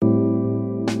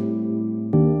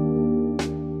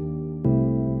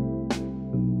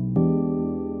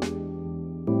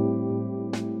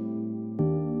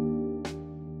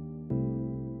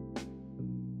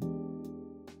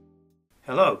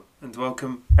Hello and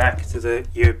welcome back to the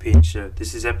European show.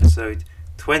 This is episode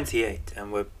 28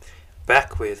 and we're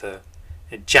back with a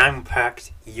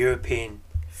jam-packed European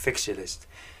fixture list.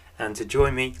 And to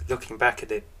join me looking back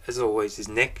at it, as always, is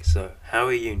Nick. So how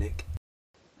are you, Nick?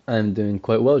 I'm doing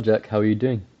quite well, Jack. How are you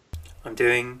doing? I'm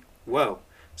doing well.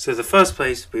 So the first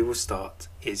place we will start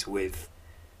is with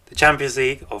the Champions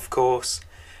League, of course.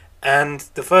 And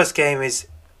the first game is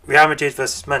Real Madrid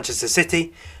versus Manchester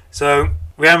City. So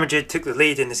Real Madrid took the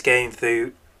lead in this game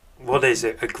through,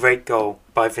 a great goal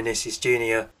by Vinicius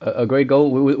Jr. A great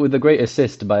goal with a great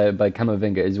assist by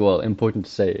Camavinga as well, important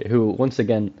to say, who once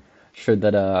again showed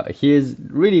that he is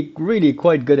really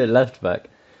quite good at left back.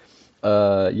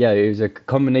 It was a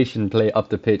combination play up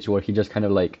the pitch where he just kind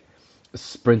of like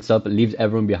sprints up, leaves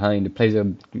everyone behind, plays a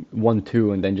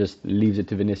 1-2 and then just leaves it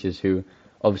to Vinicius, who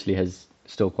obviously has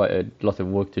still quite a lot of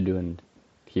work to do, and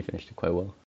he finished it quite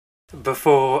well.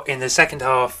 Before, in the second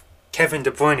half, Kevin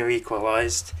De Bruyne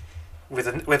equalised with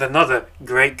another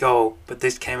great goal, but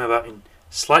this came about in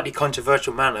slightly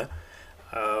controversial manner,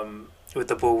 with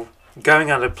the ball going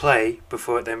out of play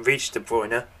before it then reached De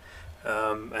Bruyne,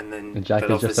 and Jack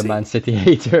is just a Man City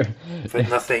hater. But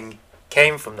nothing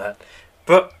came from that.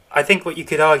 But I think what you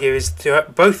could argue is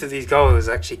both of these goals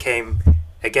actually came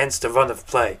against a run of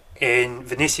play. In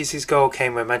Vinicius' goal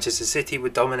came when Manchester City were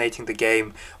dominating the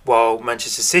game, while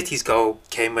Manchester City's goal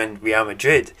came when Real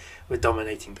Madrid were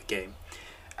dominating the game.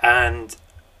 And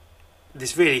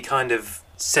this really kind of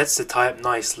sets the tie up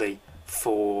nicely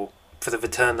for the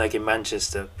return leg in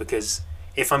Manchester, because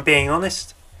if I'm being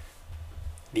honest,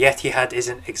 the Etihad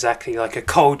isn't exactly like a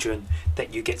cauldron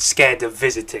that you get scared of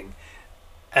visiting,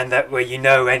 and that where you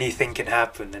know anything can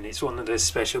happen, and it's one of those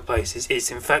special places. It's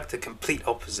in fact the complete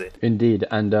opposite. Indeed,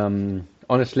 and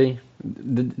honestly,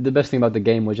 the best thing about the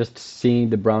game was just seeing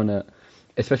De Bruyne,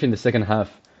 especially in the second half,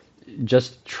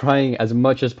 just trying as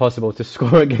much as possible to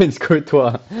score against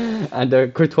Courtois,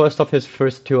 and Courtois stopped his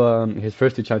first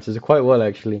two chances quite well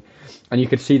actually, and you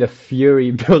could see the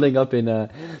fury building up in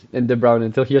De Bruyne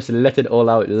until he just let it all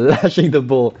out, lashing the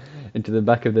ball into the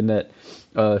back of the net.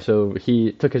 So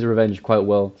he took his revenge quite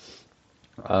well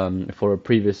for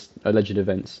previous alleged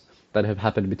events that have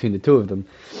happened between the two of them.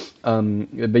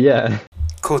 But yeah.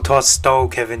 Courtois stole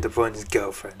Kevin De Bruyne's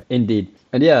girlfriend. Indeed.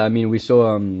 And yeah, I mean, we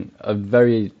saw a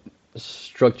very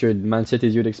structured Man City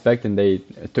as you'd expect, and they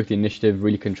took the initiative,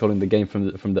 really controlling the game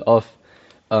from the off.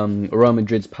 Real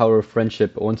Madrid's power of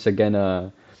friendship once again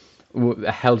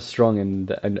held strong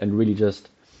and really just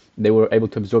they were able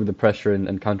to absorb the pressure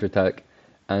and counterattack.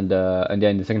 And yeah,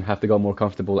 in the second half they got more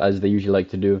comfortable, as they usually like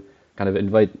to do, kind of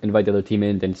invite the other team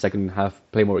in, then second half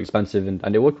play more expansive,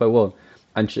 and it worked quite well.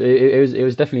 And it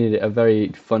was definitely a very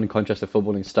fun contrast of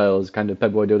footballing styles, kind of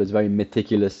Pep Guardiola's very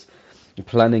meticulous,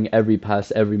 planning every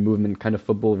pass, every movement kind of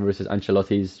football, versus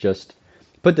Ancelotti's just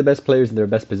put the best players in their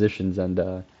best positions and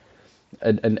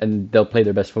they'll play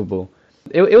their best football.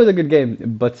 It was a good game,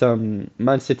 but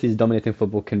Man City's dominating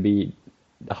football can be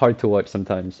hard to watch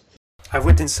sometimes. I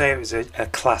wouldn't say it was a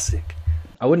classic.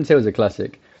 I wouldn't say it was a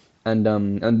classic.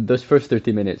 And those first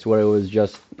 30 minutes where it was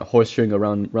just horseshoeing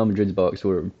around Real Madrid's box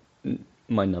were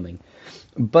mind-numbing.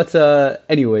 But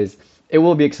anyways, it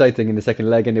will be exciting in the second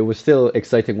leg, and it was still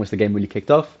exciting once the game really kicked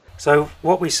off. So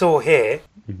what we saw here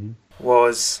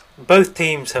was both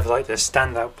teams have like their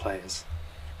standout players.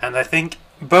 And I think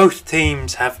both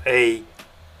teams have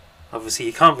obviously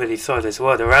you can't really throw this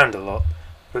word around a lot,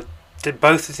 but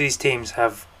both of these teams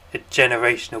have a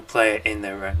generational player in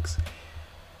their ranks.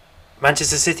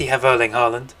 Manchester City have Erling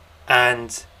Haaland,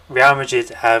 and Real Madrid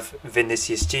have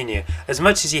Vinicius Jr. As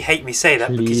much as you hate me say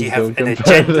that, because you have an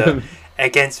agenda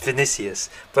against Vinicius.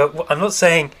 But I'm not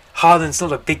saying Haaland's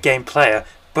not a big game player,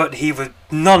 but he was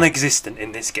non-existent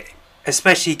in this game,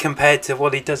 especially compared to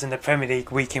what he does in the Premier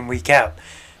League week in, week out.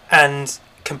 And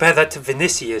compare that to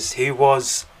Vinicius, who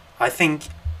was, I think,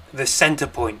 the centre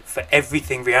point for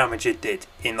everything Real Madrid did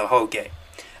in the whole game.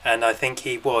 And I think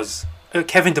he was...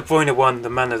 Kevin De Bruyne won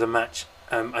the man of the match.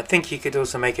 I think you could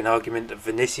also make an argument that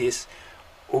Vinicius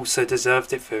also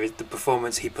deserved it for the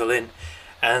performance he put in.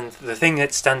 And the thing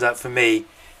that stands out for me,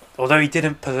 although he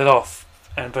didn't pull it off,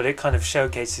 but it kind of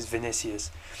showcases Vinicius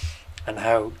and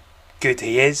how good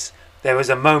he is. There was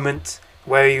a moment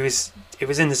where it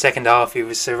was in the second half, he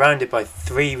was surrounded by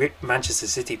 3 Manchester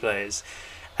City players,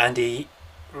 and he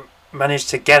managed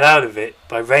to get out of it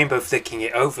by rainbow flicking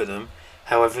it over them.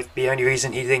 However, the only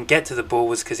reason he didn't get to the ball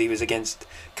was because he was against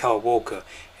Kyle Walker.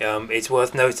 It's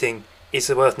worth noting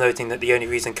that the only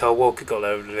reason Kyle Walker got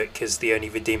out of it, because the only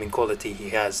redeeming quality he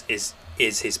has is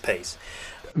his pace.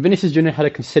 Vinicius Jr. had a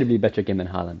considerably better game than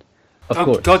Haaland. Of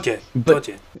course. God, yeah.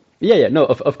 Yeah, no,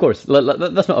 of course.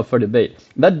 That's not up for debate.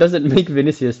 That doesn't make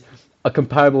Vinicius a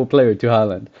comparable player to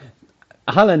Haaland.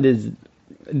 Haaland is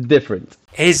different.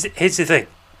 Here's the thing.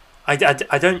 I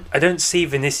don't see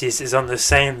Vinicius as on the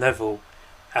same level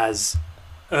as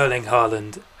Erling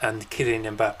Haaland and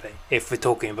Kylian Mbappe. If we're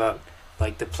talking about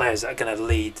like the players that are going to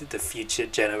lead the future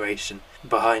generation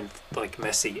behind like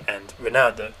Messi and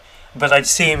Ronaldo, but I'd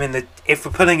see him in the. If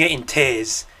we're putting it in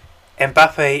tiers,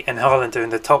 Mbappe and Haaland are in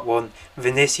the top one.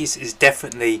 Vinicius is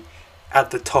definitely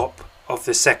at the top of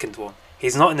the second one.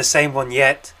 He's not in the same one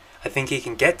yet. I think he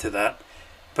can get to that.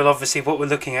 But obviously what we're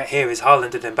looking at here is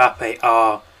Haaland and Mbappe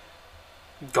are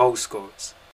goal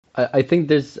scorers. I think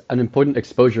there's an important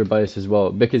exposure bias as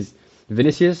well because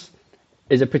Vinicius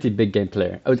is a pretty big game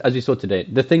player, as we saw today.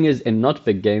 The thing is, in not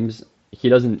big games, he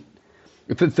doesn't.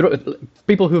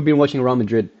 People who've been watching Real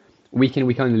Madrid week in,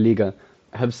 week out in La Liga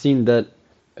have seen that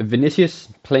Vinicius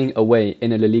playing away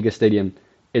in a La Liga stadium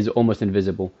is almost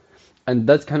invisible. And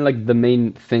that's kind of like the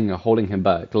main thing holding him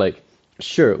back. Like,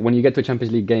 sure, when you get to a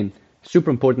Champions League game, super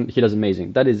important, he does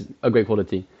amazing. That is a great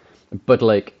quality. But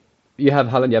like, you have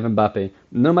Haaland, you have Mbappe,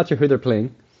 no matter who they're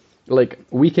playing, like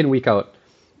week in, week out,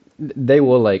 they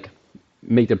will like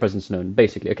make their presence known,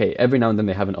 basically. Okay, every now and then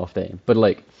they have an off day. But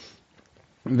like,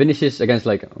 Vinicius against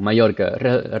like Mallorca,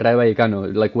 Rayo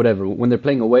Vallecano, like whatever, when they're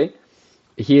playing away,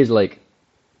 he is like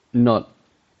not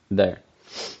there.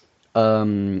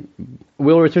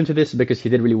 We'll return to this because he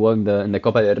did really well in the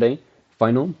Copa del Rey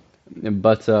final,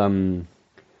 but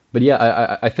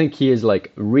yeah, I think he is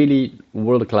like really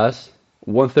world class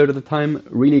 1/3 of the time,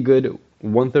 really good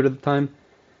 1/3 of the time,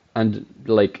 and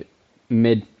like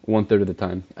mid 1/3 of the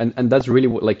time, and that's really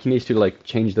what like he needs to like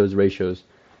change those ratios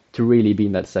to really be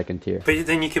in that second tier. But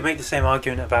then you could make the same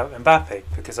argument about Mbappe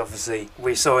because obviously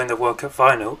we saw in the World Cup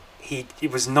final he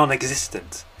was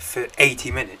non-existent for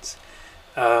 80 minutes.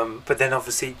 But then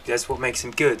obviously that's what makes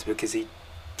him good because he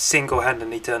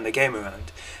single-handedly turned the game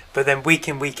around. But then week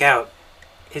in, week out,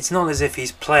 it's not as if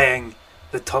he's playing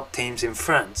the top teams in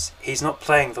France. He's not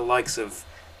playing the likes of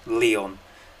Lyon,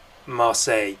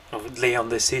 Marseille, or Lyon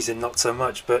this season not so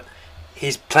much, but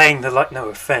he's playing no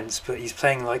offence, but he's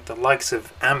playing like the likes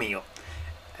of Amiens.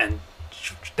 And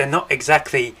they're not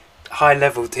exactly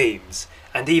high-level teams.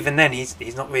 And even then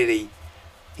he's not really,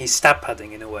 he's stat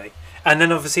padding in a way. And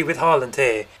then obviously with Haaland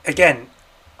here, again,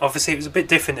 obviously it was a bit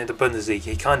different in the Bundesliga.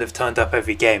 He kind of turned up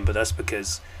every game, but that's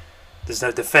because there's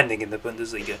no defending in the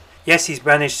Bundesliga. Yes, he's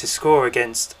managed to score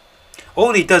against...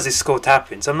 All he does is score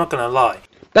tap-ins, I'm not going to lie.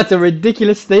 That's a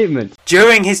ridiculous statement.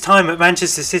 During his time at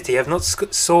Manchester City, I've not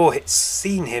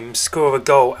seen him score a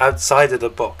goal outside of the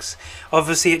box.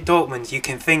 Obviously at Dortmund, you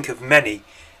can think of many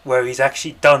where he's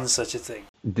actually done such a thing.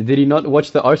 Did he not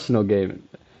watch the Arsenal game?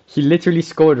 He literally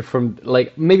scored from,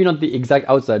 like, maybe not the exact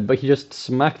outside, but he just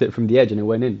smacked it from the edge and it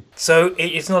went in. So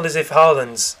it's not as if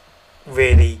Haaland's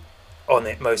really on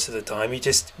it most of the time. He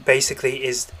just basically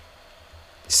is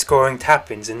scoring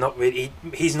tap-ins and not really...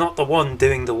 He's not the one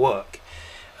doing the work.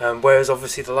 Whereas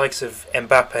obviously the likes of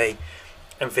Mbappe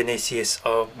and Vinicius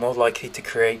are more likely to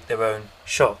create their own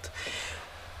shot.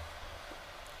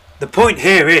 The point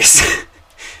here is...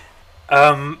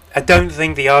 I don't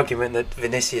think the argument that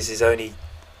Vinicius is only...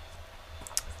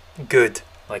 good,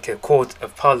 like a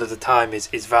part of the time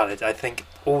is valid. I think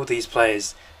all these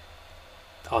players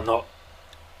are not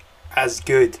as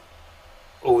good,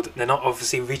 or they're not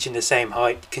obviously reaching the same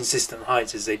consistent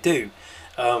heights as they do.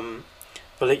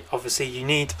 But obviously you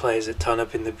need players that turn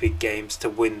up in the big games to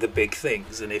win the big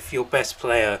things, and if your best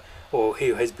player or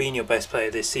who has been your best player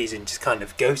this season just kind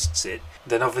of ghosts it,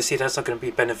 then obviously that's not going to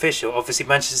be beneficial. Obviously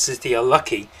Manchester City are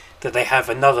lucky that they have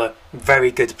another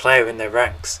very good player in their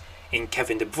ranks in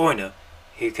Kevin De Bruyne,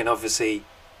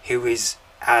 who is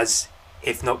as,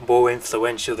 if not more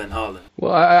influential than Haaland.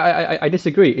 Well, I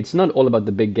disagree. It's not all about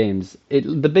the big games.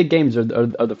 The big games are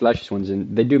the flashiest ones,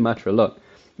 and they do matter a lot.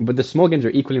 But the small games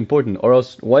are equally important, or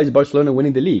else why is Barcelona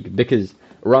winning the league? Because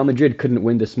Real Madrid couldn't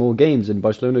win the small games, and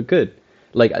Barcelona could.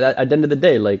 Like, at the end of the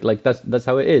day, like that's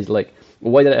how it is. Like,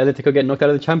 why did Atletico get knocked out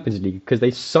of the Champions League? Because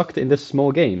they sucked in the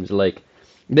small games. Like,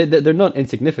 they're not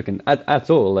insignificant at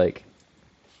all. Like...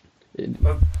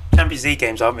 Well, Champions League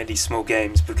games aren't really small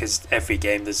games because every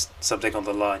game there's something on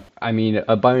the line. I mean,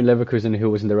 Bayern Leverkusen, who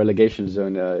was in the relegation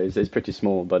zone, is pretty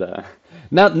small, but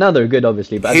now they're good,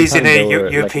 obviously. But who's in a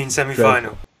European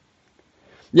semi-final?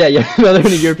 Yeah, now they're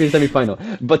in a European semi-final.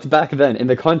 But back then, in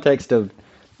the context of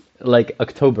like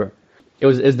October,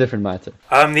 it's a different matter.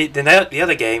 The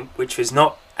other game, which was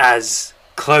not as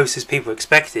close as people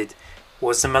expected,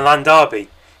 was the Milan derby,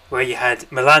 where you had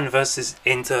Milan versus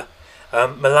Inter.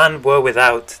 Milan were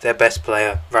without their best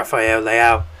player, Rafael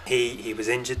Leao. He was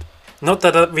injured. Not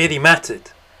that it really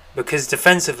mattered, because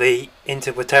defensively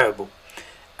Inter were terrible,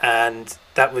 and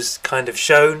that was kind of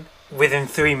shown. Within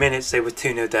 3 minutes they were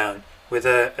 2-0 down with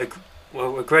a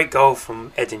great goal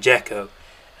from Edin Dzeko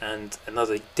and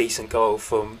another decent goal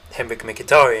from Henrik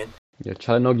Mkhitaryan. Yeah,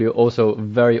 Çalhanoğlu also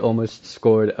almost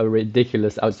scored a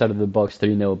ridiculous outside of the box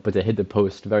 3-0, but it hit the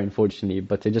post, very unfortunately.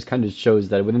 But it just kind of shows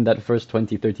that within that first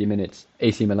 20-30 minutes,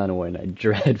 AC Milan were in a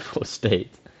dreadful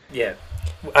state. Yeah,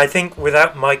 I think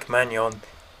without Mike Maignan,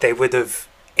 it would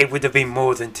have been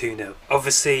more than 2-0.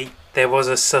 Obviously, there was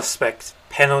a suspect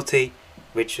penalty,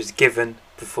 which was given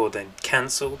before then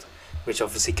cancelled, which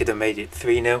obviously could have made it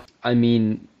 3-0. I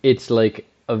mean, it's like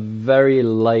a very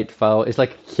light foul. It's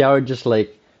like Kjaer just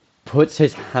like puts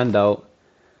his hand out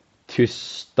to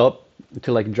stop,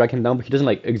 to like drag him down, but he doesn't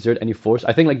like exert any force.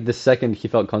 I think like the second he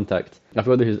felt contact, I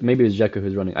forgot maybe it was Dzeko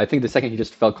who's running. I think the second he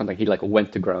just felt contact, he like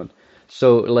went to ground.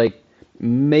 So like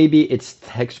maybe it's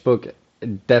textbook,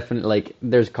 definitely like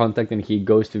there's contact and he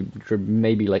goes to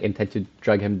maybe like intend to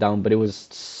drag him down, but it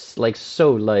was like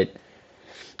so light.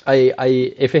 I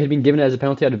if it had been given as a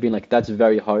penalty, I'd have been like, that's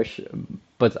very harsh,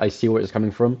 but I see where it's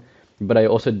coming from. But I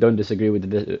also don't disagree with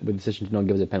the decision to not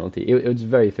give it a penalty. It was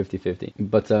very 50-50.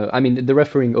 But I mean, the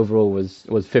refereeing overall was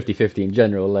 50-50 in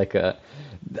general. Like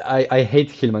I hate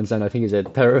Hilmanzan. I think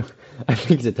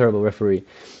he's a terrible referee,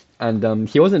 and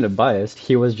he wasn't biased.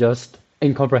 He was just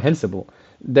incomprehensible.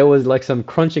 There was like some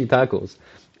crunching tackles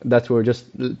that were just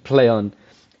play on,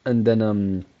 and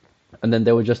then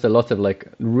there were just a lot of like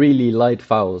really light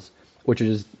fouls, which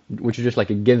are just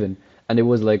like a given. And it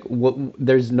was like,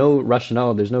 there's no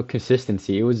rationale, there's no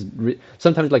consistency. It was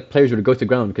sometimes like players would go to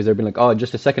ground because they'd be like, oh,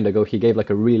 just a second ago he gave like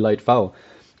a really light foul,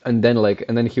 and then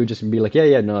he would just be like,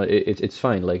 yeah, no, it's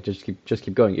fine, like just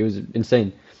keep going. It was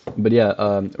insane. But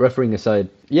yeah, refereeing aside,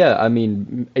 yeah, I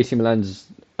mean, AC Milan's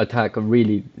attack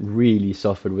really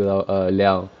suffered without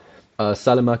Leao.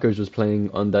 Salamakers was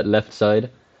playing on that left side.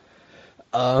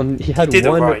 He had did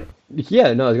one. It right.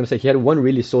 Yeah, no, I was gonna say he had one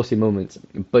really saucy moment,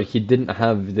 but he didn't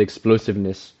have the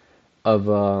explosiveness of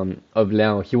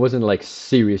Leao. He wasn't like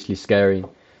seriously scary,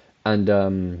 and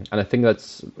I think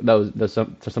that's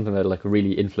something that like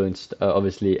really influenced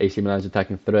obviously AC Milan's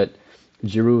attacking threat.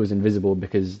 Giroud was invisible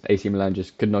because AC Milan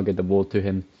just could not get the ball to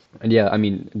him. And yeah, I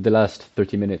mean the last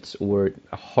 30 minutes were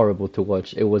horrible to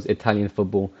watch. It was Italian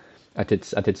football at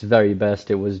its very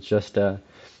best. It was just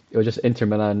Inter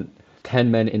Milan.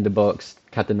 10 men in the box,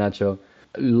 Catenaccio,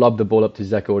 lobbed the ball up to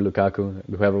Dzeko or Lukaku,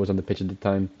 whoever was on the pitch at the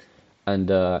time, and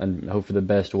hope for the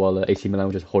best while AC Milan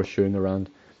was just horseshoeing around.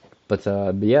 But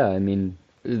yeah, I mean,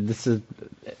 this is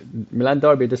Milan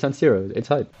derby, the San Siro. It's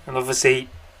hype. And obviously,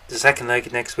 the second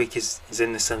leg next week is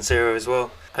in the San Siro as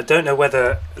well. I don't know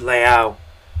whether Leao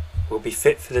will be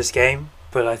fit for this game,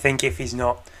 but I think if he's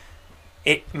not,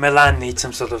 Milan needs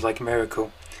some sort of like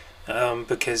miracle,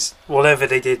 because whatever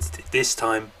they did this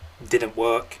time didn't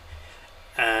work,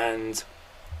 and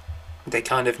they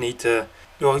kind of need to.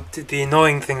 Well, the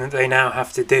annoying thing that they now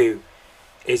have to do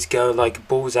is go like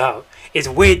balls out. It's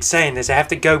weird saying this. They have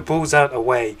to go balls out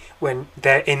away when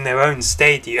they're in their own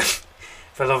stadium.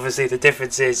 But obviously the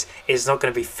difference is it's not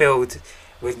going to be filled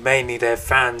with mainly their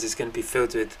fans. It's going to be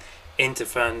filled with Inter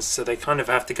fans. So they kind of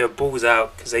have to go balls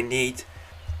out because they need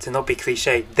to not be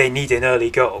cliche. They need an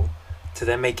early goal to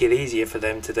then make it easier for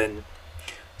them to then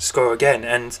score again.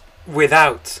 And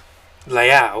without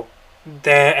Leao,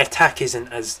 their attack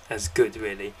isn't as good,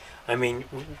 really. I mean,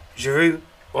 Giroud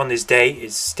on his day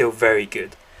is still very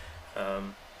good.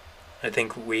 I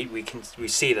think we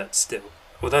see that still.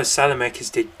 Although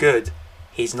Salamakers did good,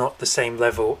 he's not the same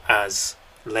level as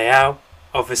Leao.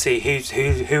 Obviously,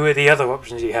 who are the other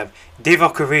options you have?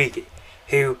 Divock Origi,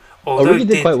 who although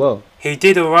did quite well. He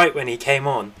did all right when he came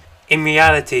on. In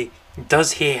reality,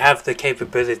 does he have the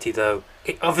capability though?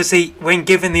 Obviously, when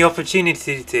given the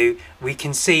opportunity to, we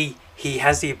can see he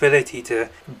has the ability to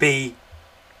be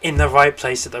in the right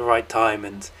place at the right time,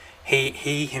 and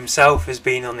he himself has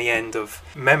been on the end of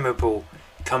memorable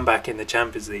comeback in the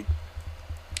Champions League.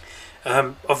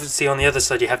 Obviously, on the other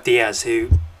side, you have Diaz,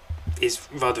 who is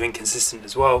rather inconsistent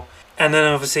as well, and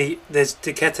then obviously there's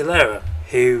De Ketelaere,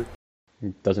 who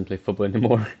doesn't play football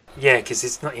anymore. Yeah, because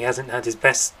he hasn't had his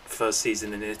best first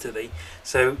season in Italy,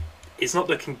 so it's not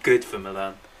looking good for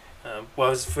Milan.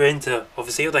 Whereas for Inter,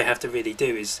 obviously all they have to really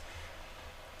do is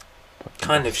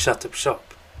kind of shut up shop,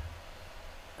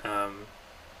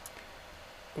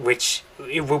 which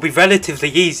it will be relatively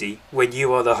easy when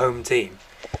you are the home team.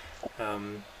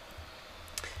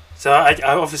 So I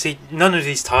obviously none of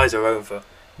these ties are over,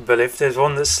 but if there's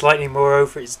one that's slightly more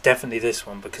over, it's definitely this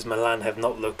one, because Milan have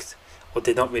not looked, or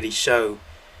did not really show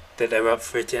that they're up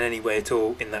for it in any way at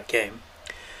all in that game.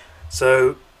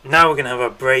 So now we're going to have our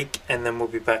break, and then we'll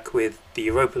be back with the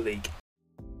Europa League.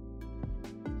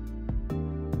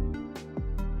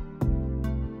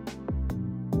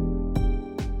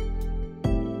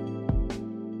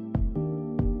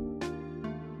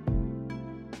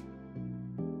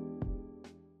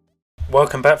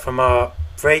 Welcome back from our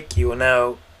break. You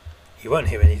won't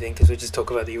hear anything because we'll just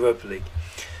talk about the Europa League.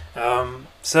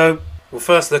 So we'll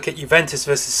first look at Juventus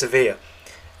versus Sevilla,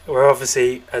 where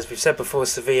obviously, as we've said before,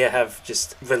 Sevilla have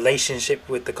just relationship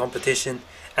with the competition,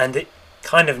 and it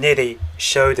kind of nearly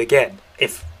showed again,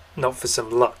 if not for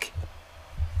some luck.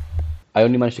 I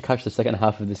only managed to catch the second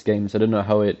half of this game, so I don't know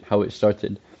how it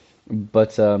started.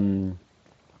 But from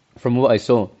what I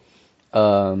saw,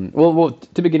 well,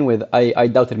 to begin with, I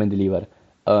doubted Mendilibar,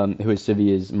 who is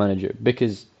Sevilla's manager,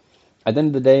 because at the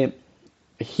end of the day,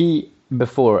 he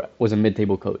before was a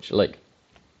mid-table coach. Like,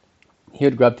 he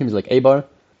would grab teams like Eibar,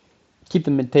 keep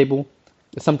them mid-table,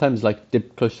 sometimes like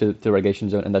dip close to the relegation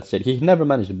zone, and that's it. He never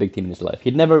managed a big team in his life.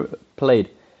 He'd never played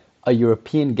a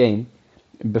European game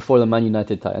before the Man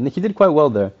United tie, and he did quite well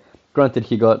there. Granted,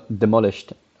 he got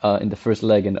demolished in the first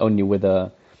leg, and only with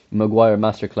a Maguire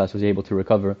masterclass was he able to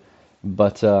recover.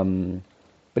 But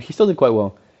he still did quite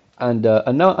well, and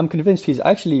now I'm convinced he's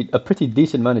actually a pretty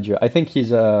decent manager. I think he's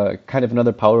kind of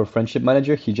another power of friendship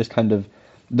manager. He just kind of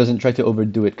doesn't try to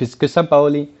overdo it, because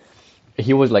Sampaoli,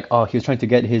 he was trying to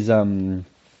get his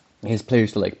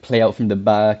players to like play out from the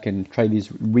back and try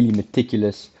these really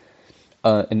meticulous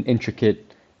and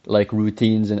intricate like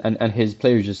routines, and his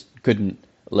players just couldn't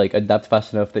like adapt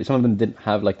fast enough. Some of them didn't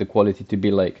have like the quality to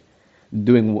be like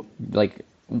doing like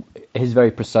his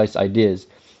very precise ideas.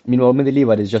 Meanwhile,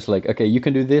 Mendilibar is just like, okay, you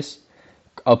can do this.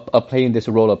 I'll play in this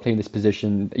role. I'll play in this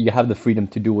position. You have the freedom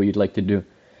to do what you'd like to do,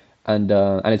 and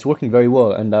it's working very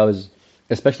well. And I was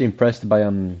especially impressed by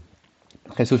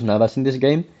Jesus Navas in this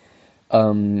game.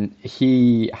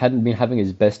 He hadn't been having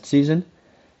his best season,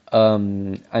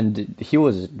 and he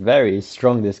was very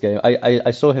strong this game.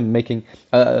 I saw him making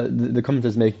the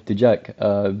commentators making to Jack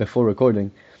before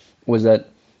recording was that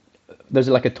there's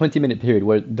like a 20-minute period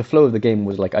where the flow of the game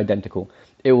was like identical.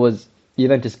 It was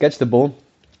Juventus gets the ball,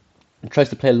 tries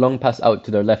to play a long pass out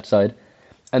to their left side,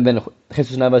 and then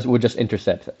Jesus Navas would just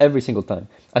intercept every single time.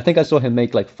 I think I saw him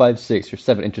make like 5, 6, or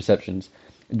 7 interceptions,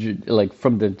 like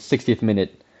from the 60th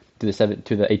minute to the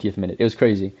 80th minute. It was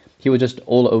crazy. He was just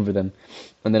all over them,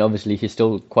 and then obviously he's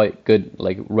still quite good,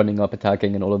 like running up,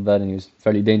 attacking, and all of that, and he was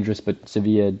fairly dangerous. But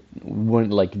Sevilla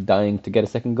weren't like dying to get a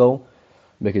second goal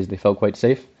because they felt quite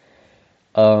safe.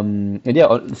 And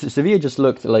yeah, Sevilla just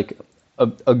looked like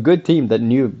a good team that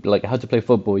knew like how to play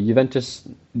football. Juventus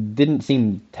didn't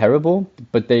seem terrible,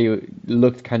 but they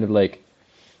looked kind of like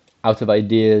out of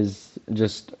ideas,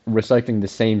 just recycling the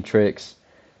same tricks,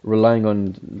 relying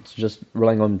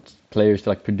on players to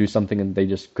like produce something, and they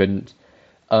just couldn't.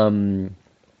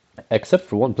 Except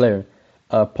for one player,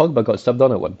 Pogba got subbed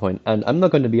on at one point, and I'm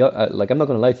not going to be I'm not going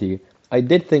to lie to you. I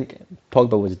did think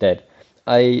Pogba was dead.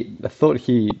 I thought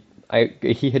he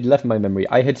had left my memory.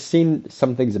 I had seen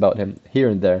some things about him here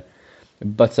and there,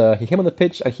 but he came on the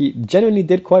pitch and he genuinely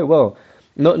did quite well.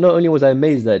 Not only was I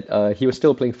amazed that he was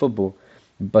still playing football,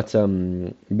 but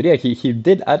yeah, he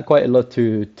did add quite a lot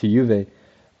to Juve.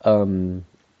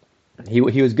 He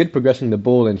was good progressing the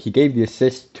ball, and he gave the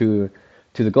assist to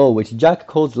the goal, which Jack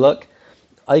calls luck.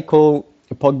 I call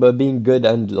Pogba being good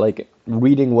and like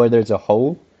reading where there's a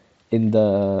hole in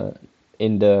the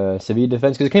Sevilla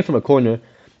defense, because it came from a corner.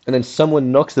 And then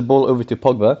someone knocks the ball over to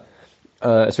Pogba,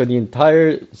 so the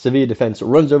entire Sevilla defense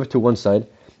runs over to one side,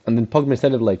 and then Pogba,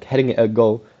 instead of like heading it at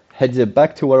goal, heads it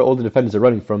back to where all the defenders are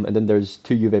running from, and then there's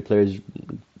 2 Juve players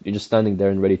just standing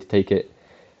there and ready to take it.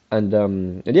 And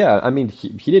yeah, I mean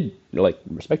he did like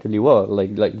respectively well,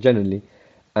 like genuinely,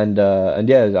 and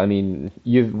yeah, I mean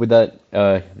with that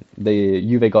the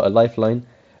Juve got a lifeline.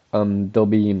 They'll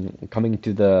be coming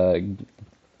to the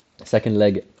second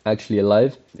leg actually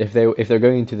alive. If they're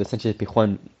going into the Sanchez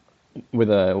Pizjuan with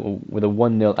a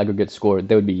 1-0 aggregate score,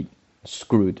 they would be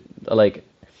screwed. Like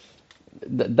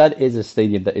that is a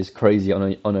stadium that is crazy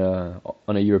on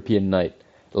a European night.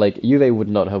 Like Juve would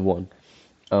not have won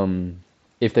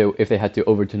if they had to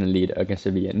overturn a lead against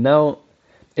Sevilla. Now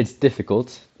it's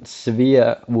difficult.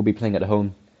 Sevilla will be playing at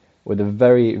home with a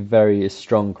very, very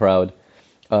strong crowd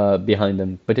behind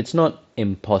them, but it's not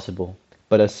impossible.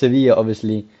 But Sevilla,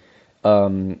 obviously,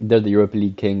 they're the Europa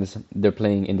League kings. They're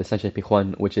playing in the Sanchez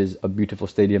Pizjuan, which is a beautiful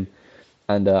stadium,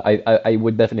 and I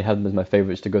would definitely have them as my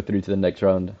favourites to go through to the next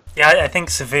round. Yeah, I think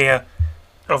Sevilla,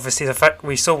 obviously the fact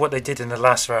we saw what they did in the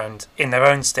last round in their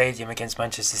own stadium against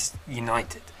Manchester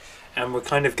United, and we're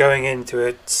kind of going into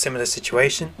a similar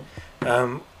situation.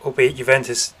 albeit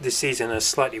Juventus this season are a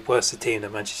slightly worse team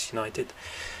than Manchester United.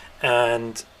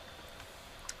 And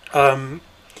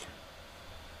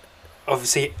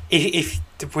obviously, if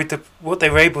with what they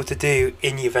were able to do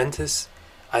in Juventus,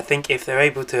 I think if they're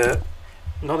able to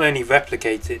not only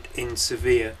replicate it in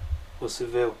Sevilla or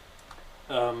Seville,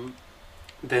 then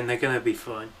they're going to be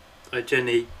fine. I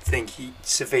genuinely think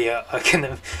Sevilla are going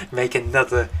to make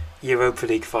another Europa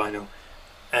League final,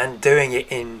 and doing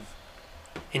it in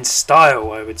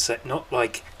style, I would say. Not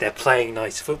like they're playing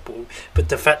nice football, but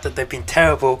the fact that they've been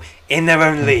terrible in their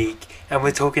own league, and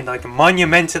we're talking like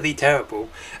monumentally terrible,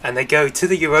 and they go to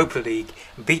the Europa League,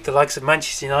 beat the likes of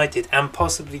Manchester United and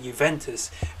possibly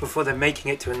Juventus before they're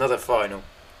making it to another final.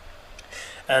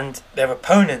 And their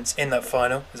opponents in that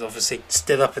final is obviously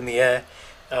still up in the air,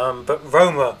 but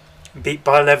Roma beat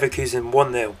Bayer Leverkusen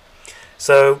 1-0.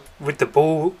 So with the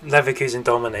ball Leverkusen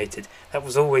dominated, that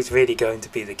was always really going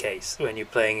to be the case when you're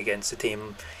playing against a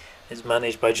team that's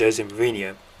managed by Jose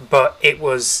Mourinho. But it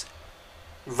was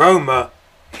Roma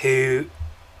who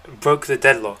broke the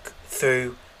deadlock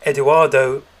through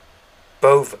Eduardo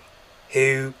Bova,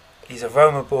 who he's a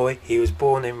Roma boy, he was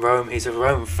born in Rome, he's a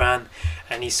Rome fan,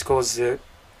 and he scores the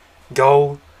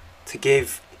goal to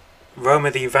give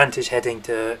Roma the advantage heading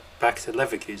back to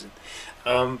Leverkusen.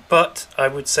 But I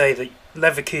would say that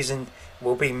Leverkusen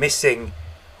will be missing,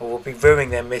 or will be ruining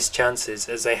their missed chances,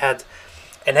 as they had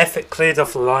an effort cleared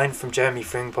off the line from Jeremy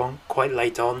Frimpong quite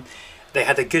late on. They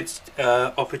had a good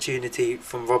opportunity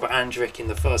from Robert Andrich in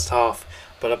the first half,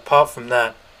 but apart from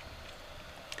that,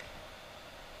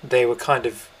 they were kind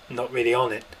of not really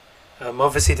on it.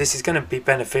 Obviously, this is going to be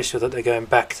beneficial that they're going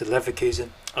back to Leverkusen.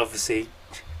 Obviously,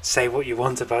 say what you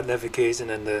want about Leverkusen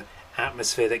and the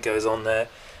atmosphere that goes on there,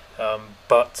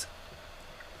 but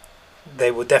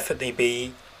they will definitely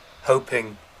be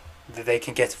hoping that they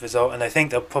can get a result, and I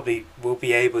think they'll probably will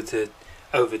be able to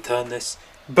overturn this.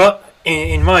 But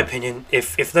in my opinion,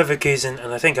 if Leverkusen,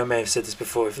 and I think I may have said this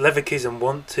before, if Leverkusen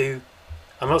want to,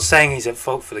 I'm not saying he's at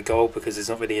fault for the goal because there's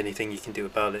not really anything you can do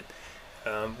about it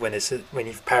when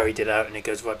you've parried it out and it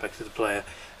goes right back to the player.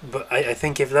 But I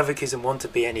think if Leverkusen want to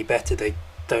be any better, they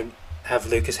don't have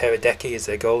Lucas Hradecky as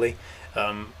their goalie.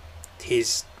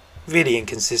 He's really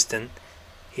inconsistent.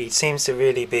 He seems to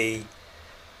really be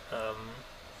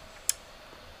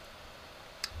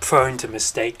prone to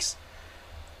mistakes.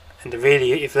 And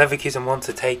really, if Leverkusen want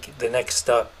to take the next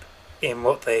step in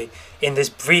this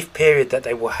brief period that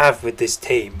they will have with this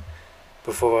team,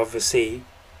 before obviously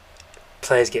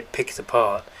players get picked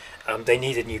apart, they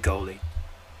need a new goalie.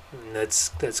 And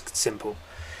that's simple.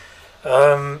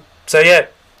 So yeah,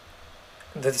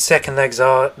 the second legs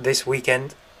are this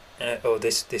weekend, or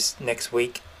this next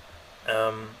week.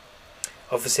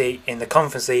 Obviously, in the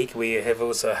Conference League, we have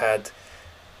also had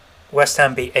West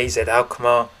Ham beat AZ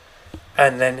Alkmaar,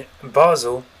 and then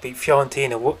Basel beat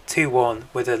Fiorentina 2-1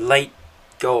 with a late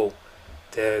goal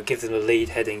to give them the lead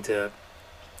heading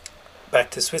back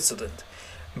to Switzerland.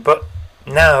 But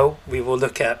now we will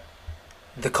look at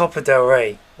the Copa del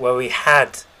Rey, where we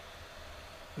had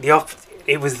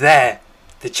it was there.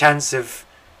 The chance of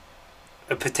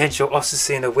a potential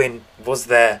Osasuna win was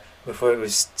there before it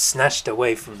was snatched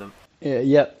away from them.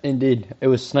 Yeah, indeed. It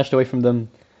was snatched away from them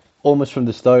almost from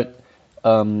the start.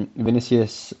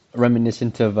 Vinicius,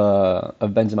 reminiscent of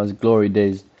Benzema's glory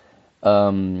days,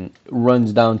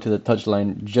 runs down to the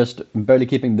touchline, just barely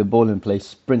keeping the ball in place,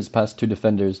 sprints past two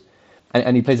defenders,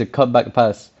 and he plays a cutback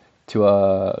pass to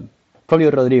probably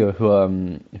Rodrigo,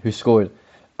 who scored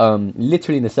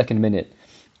literally in the second minute.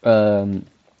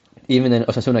 Even then,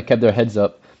 Osasuna kept their heads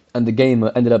up, and the game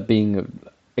ended up being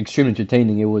extremely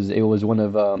entertaining. It was one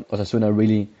of Osasuna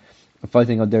really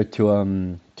fighting out there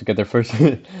to get their first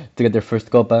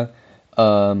Copa.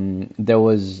 There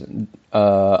was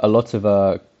a lot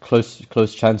of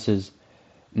close chances.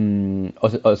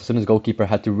 Osasuna's goalkeeper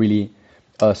had to really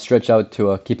stretch out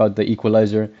to keep out the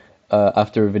equalizer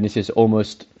after Vinicius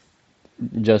almost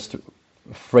just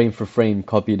frame for frame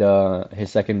copied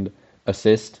his second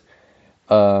assist.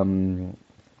 Osasuna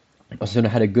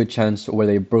had a good chance where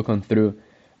they broke on through,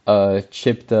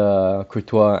 chipped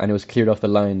Courtois, and it was cleared off the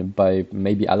line by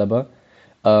maybe Alaba.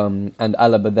 And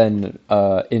Alaba then,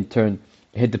 in turn,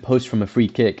 hit the post from a free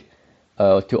kick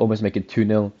to almost make it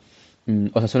 2-0.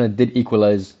 Osasuna did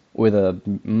equalize with a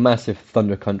massive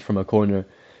thundercunt from a corner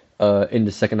in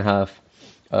the second half,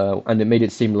 and it made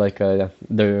it seem like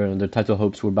their title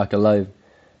hopes were back alive.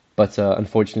 But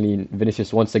unfortunately,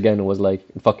 Vinicius once again was like,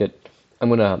 fuck it, I'm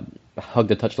going to hug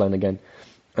the touchline again.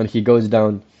 And he goes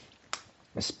down,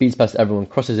 speeds past everyone,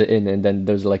 crosses it in, and then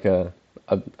there's like a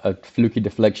fluky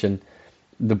deflection.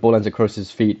 The ball lands across his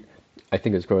feet. I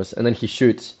think it's cross. And then he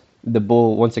shoots, the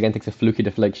ball once again takes a fluky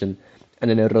deflection, and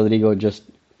then Rodrigo just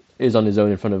is on his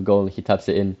own in front of goal and he taps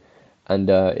it in, and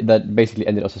that basically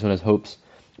ended Osasuna's hopes.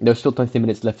 There was still 20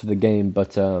 minutes left of the game,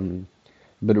 but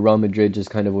Real Madrid just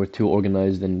kind of were too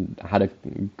organized and had a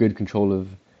good control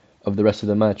of the rest of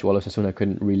the match, while Osasuna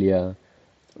couldn't really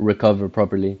recover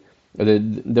properly.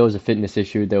 There was a fitness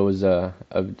issue. There was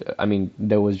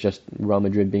there was just Real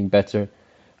Madrid being better,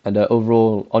 and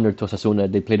overall honor to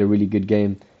Osasuna. They played a really good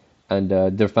game, and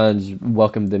their fans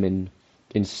welcomed them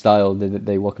in style.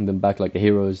 They welcomed them back like the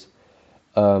heroes.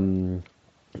 And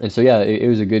so yeah, it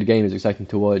was a good game. It was exciting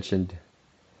to watch, and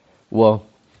well,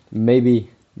 maybe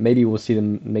we'll see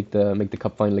them make the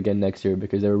cup final again next year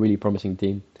because they're a really promising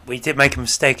team. We did make a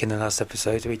mistake in the last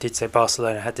episode. We did say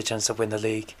Barcelona had the chance to win the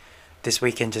league. This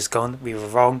weekend just gone. We were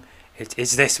wrong. It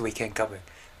is this weekend coming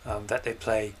that they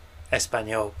play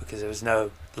Espanyol, because there was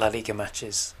no La Liga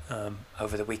matches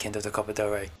over the weekend of the Copa del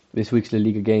Rey. This week's La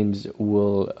Liga games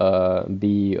will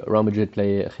be Real Madrid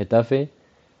play Getafe.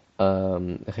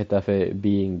 Getafe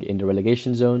being in the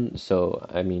relegation zone, so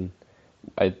I mean,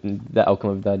 the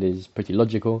outcome of that is pretty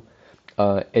logical.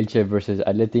 Elche versus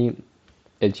Atleti.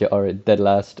 Elche are dead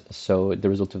last, so the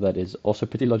result of that is also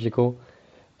pretty logical.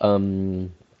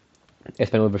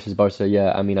 Espanyol versus Barca,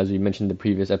 yeah, I mean, as we mentioned in the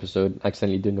previous episode,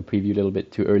 accidentally doing a preview a little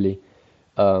bit too early.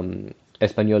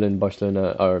 Espanyol and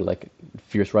Barcelona are like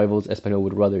fierce rivals. Espanyol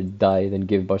would rather die than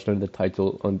give Barcelona the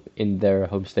title in their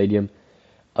home stadium.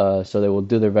 So they will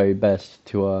do their very best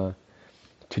to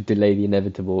delay the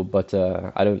inevitable, but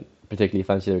I don't particularly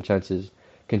fancy their chances,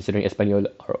 considering Espanyol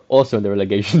are also in the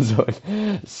relegation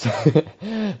zone.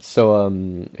 So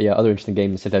yeah, other interesting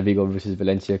game, Celta Vigo versus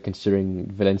Valencia,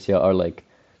 considering Valencia are like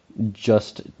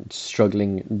just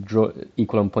struggling,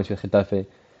 equal on points with Getafe,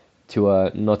 to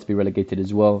not be relegated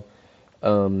as well.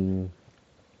 I mean,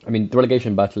 the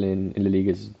relegation battle in La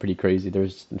Liga is pretty crazy.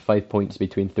 There's 5 points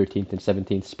between 13th and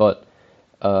 17th spot,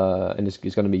 and it's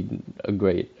going to be a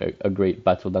great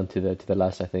battle down to the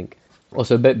last, I think.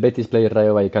 Also, Betis play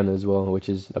Rayo Vallecano as well, which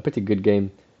is a pretty good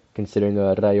game, considering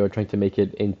Rayo are trying to make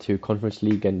it into Conference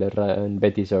League, and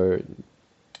Betis are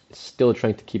still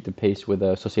trying to keep the pace with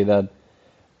Sociedad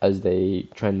as they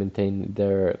try and maintain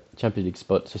their Champions League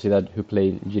spot. Sociedad, who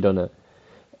play Girona,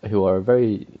 who are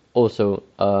very also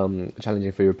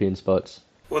challenging for European spots.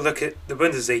 Well, look at the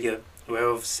Bundesliga, where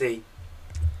obviously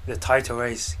the title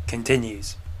race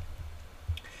continues.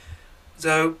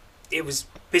 So it was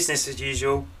business as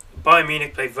usual. Bayern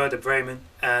Munich played Werder Bremen,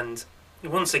 and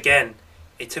once again,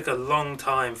 it took a long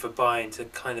time for Bayern to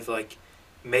kind of like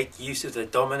make use of their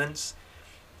dominance,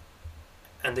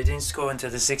 and they didn't score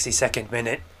until the 62nd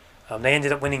minute. They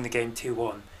ended up winning the game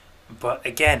 2-1, but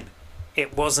again,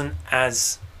 it wasn't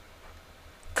as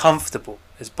comfortable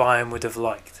as Bayern would have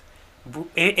liked.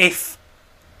 If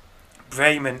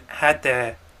Bremen had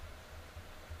their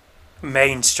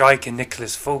main striker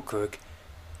Nicholas Füllkrug,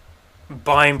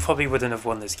 Bayern probably wouldn't have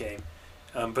won this game,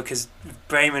 because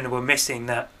Bremen were missing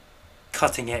that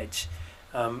cutting edge.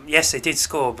 Yes, they did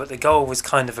score, but the goal was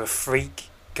kind of a freak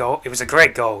goal. It was a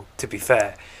great goal, to be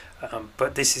fair,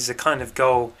 but this is a kind of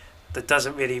goal that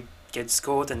doesn't really get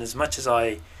scored, and as much as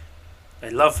I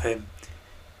love him,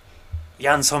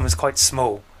 Jan Sommer's quite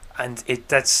small, and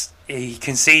he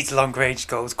concedes long range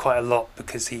goals quite a lot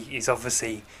because he is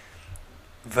obviously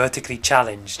vertically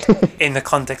challenged in the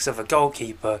context of a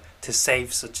goalkeeper to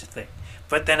save such a thing.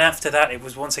 But then after that, it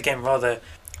was once again rather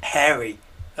hairy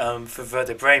for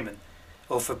Werder Bremen,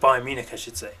 or for Bayern Munich, I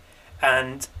should say.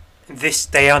 And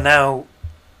they are now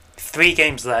 3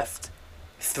 games left,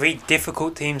 3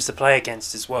 difficult teams to play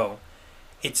against as well.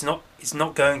 It's not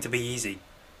going to be easy.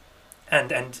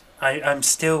 And I'm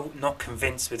still not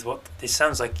convinced with what this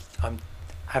sounds like. I'm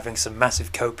having some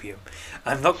massive copium.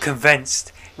 I'm not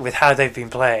convinced with how they've been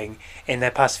playing in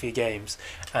their past few games,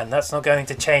 and that's not going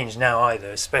to change now either,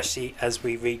 especially as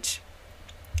we reach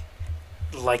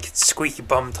like squeaky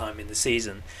bum time in the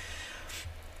season.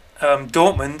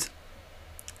 Dortmund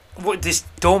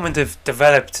have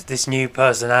developed this new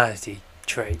personality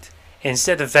trait.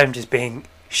 Instead of them just being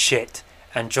shit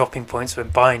and dropping points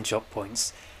when Bayern drop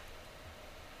points,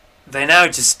 they now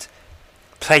just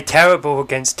play terrible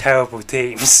against terrible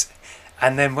teams,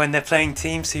 and then when they're playing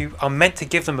teams who are meant to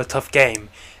give them a tough game,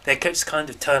 they just kind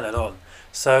of turn it on.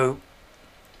 So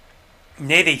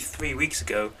nearly 3 weeks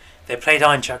ago, they played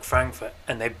Eintracht Frankfurt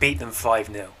and they beat them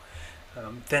 5-0.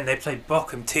 Then they played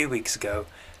Bochum 2 weeks ago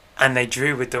and they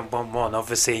drew with them 1-1,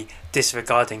 obviously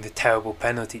disregarding the terrible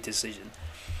penalty decision.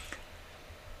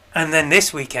 And then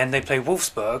this weekend they play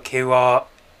Wolfsburg, who are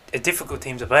a difficult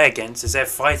team to play against as they're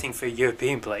fighting for a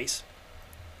European place.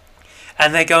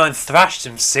 And they go and thrash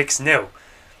them 6-0.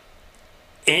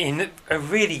 in a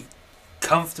really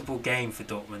comfortable game for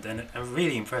Dortmund and a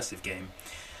really impressive game.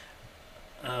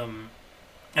 And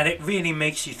it really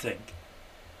makes you think,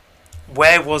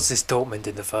 where was this Dortmund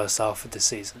in the first half of the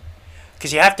season?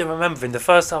 Because you have to remember, in the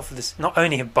first half of this, not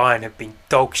only have Bayern have been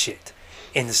dog shit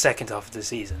in the second half of the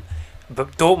season,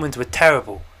 but Dortmund were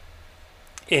terrible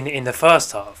in the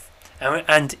first half.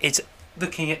 And it's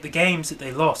looking at the games that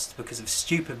they lost because of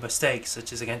stupid mistakes,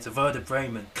 such as against Werder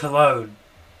Bremen, Cologne,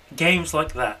 games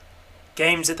like that.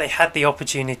 Games that they had the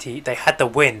opportunity, they had the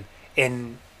win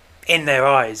in their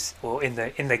eyes or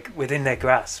within their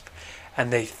grasp,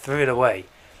 and they threw it away.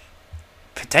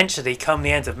 Potentially, come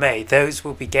the end of May, those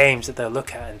will be games that they'll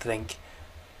look at and think,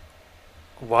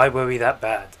 why were we that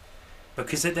bad?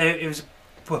 Because it was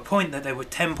to a point that they were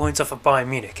 10 points off of Bayern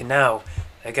Munich, and now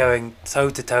they're going toe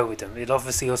to toe with them. It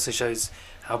obviously also shows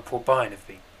how poor Bayern have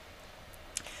been.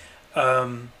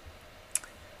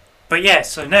 But yeah,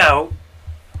 so now,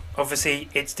 obviously,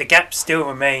 the gap still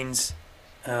remains.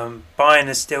 Bayern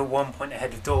is still 1 point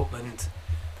ahead of Dortmund,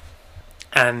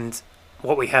 and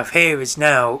what we have here is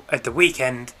now at the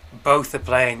weekend both are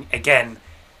playing again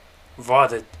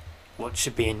rather what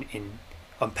should be in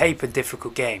on paper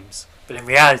difficult games, but in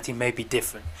reality may be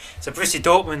different. So Borussia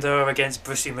Dortmund are against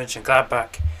Borussia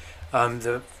Mönchengladbach.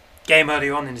 The game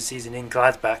earlier on in the season in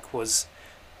Gladbach was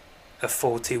a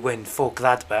 4-2 win for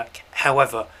Gladbach.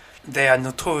 However, they are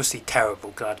notoriously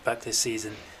terrible, Gladbach, this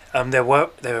season.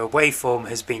 Their away form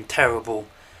has been terrible,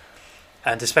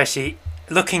 and especially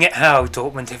looking at how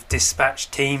Dortmund have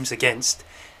dispatched teams against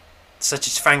such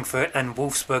as Frankfurt and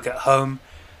Wolfsburg at home,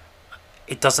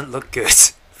 it doesn't look good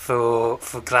for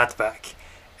Gladbach,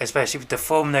 especially with the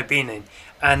form they've been in.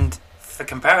 And for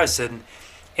comparison,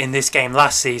 in this game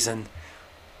last season,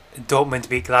 Dortmund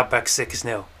beat Gladbach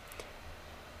 6-0.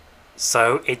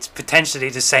 So it's potentially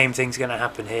the same thing's going to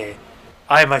happen here.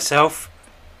 I myself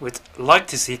would like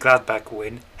to see Gladbach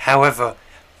win. However,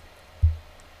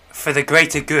 for the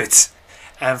greater good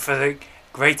and for the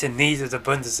greater need of the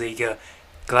Bundesliga,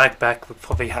 Gladbach would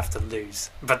probably have to lose.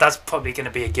 But that's probably going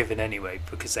to be a given anyway,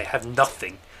 because they have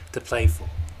nothing to play for.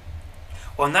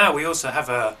 Well, now we also have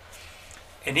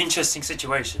an interesting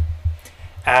situation,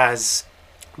 as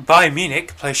Bayern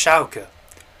Munich play Schalke.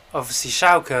 Obviously,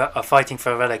 Schalke are fighting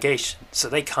for relegation, so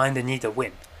they kind of need a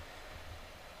win.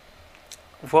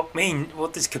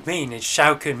 What this could mean is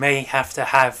Schalke may have to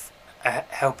have a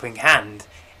helping hand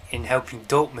in helping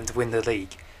Dortmund win the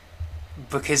league,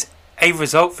 because a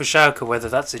result for Schalke, whether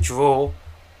that's a draw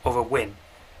or a win,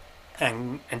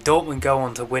 and Dortmund go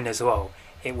on to win as well,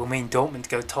 it will mean Dortmund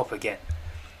go top again.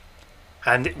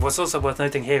 And what's also worth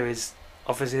noting here is,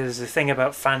 obviously, there's a thing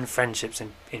about fan friendships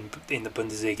in the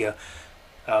Bundesliga.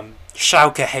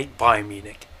 Schalke hate Bayern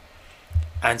Munich,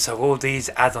 and so all these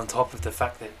add on top of the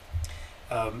fact that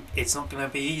it's not going to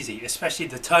be easy, especially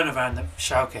the turnaround that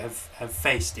Schalke have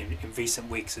faced in recent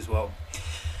weeks as well.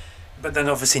 But then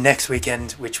obviously next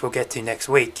weekend, which we'll get to next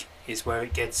week, is where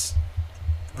it gets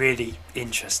really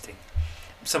interesting.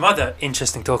 Some other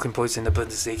interesting talking points in the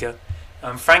Bundesliga.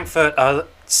 Frankfurt are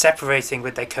separating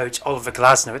with their coach Oliver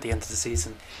Glasner at the end of the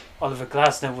season. Oliver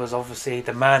Glasner was obviously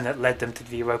the man that led them to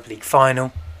the Europa League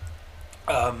final.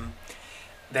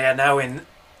 They are now in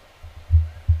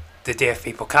the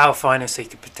DFB Pokal final, so he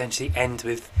could potentially end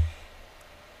with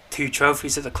 2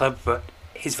 trophies at the club, but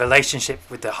his relationship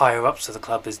with the higher-ups of the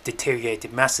club has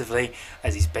deteriorated massively,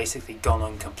 as he's basically gone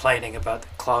on complaining about the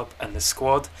club and the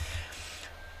squad.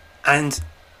 And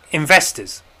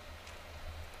investors.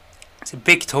 It's a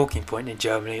big talking point in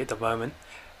Germany at the moment.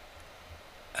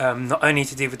 Not only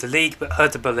to do with the league, but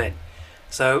Hertha Berlin.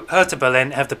 So Hertha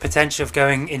Berlin have the potential of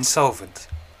going insolvent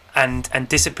and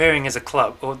disappearing as a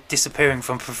club, or disappearing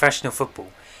from professional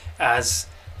football, as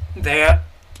they're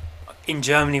in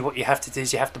Germany. What you have to do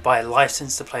is you have to buy a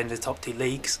license to play in the top 2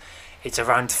 leagues. It's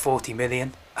around 40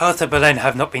 million. Hertha Berlin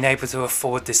have not been able to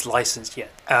afford this license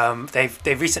yet.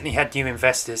 They've recently had new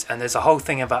investors, and there's a whole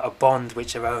thing about a bond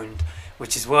which are owned,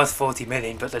 which is worth 40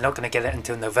 million, but they're not going to get it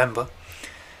until November.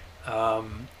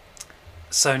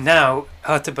 So now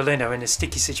Hertha Berlin are in a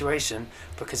sticky situation,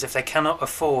 because if they cannot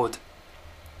afford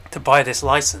to buy this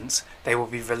license, they will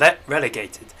be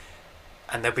relegated,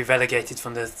 and they'll be relegated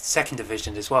from the 2nd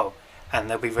division as well, and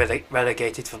they'll be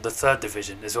relegated from the 3rd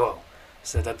division as well.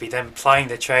 So they'll be then plying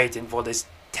their trade in what is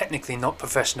technically not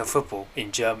professional football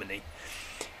in Germany,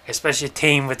 especially a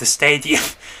team with the stadium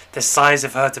the size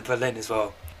of Hertha Berlin as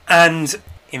well. And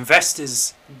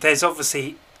investors, there's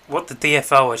obviously what the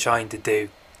DFL are trying to do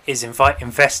is invite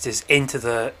investors into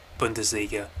the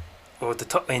Bundesliga, or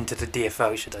into the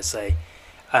DFL, should I say.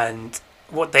 And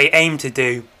what they aim to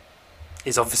do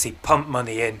is obviously pump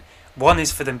money in One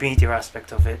is for the media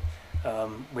aspect of it,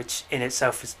 which in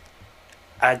itself is,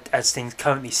 as things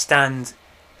currently stand,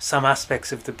 some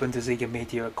aspects of the Bundesliga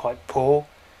media are quite poor,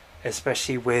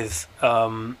 especially with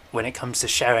when it comes to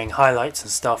sharing highlights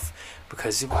and stuff,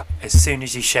 because as soon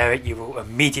as you share it, you will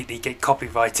immediately get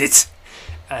copyrighted,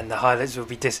 and the highlights will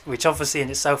be which obviously in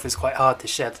itself is quite hard to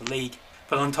share the league.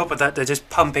 But on top of that, they're just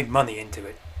pumping money into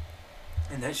it,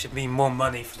 and there should be more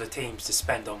money for the teams to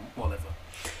spend on whatever.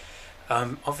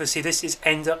 Obviously, this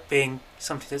ends up being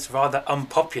something that's rather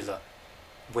unpopular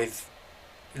with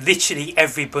literally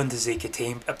every Bundesliga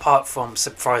team, apart from,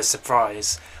 surprise,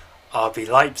 surprise, RB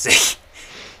Leipzig.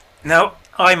 Now,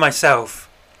 I myself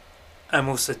am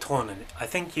also torn on it. I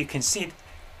think you can see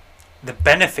the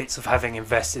benefits of having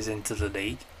investors into the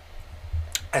league,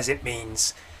 as it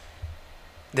means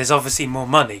there's obviously more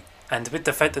money. And with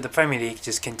the fact that the Premier League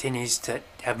just continues to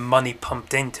have money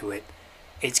pumped into it,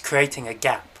 it's creating a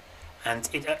gap. And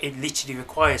it literally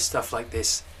requires stuff like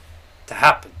this to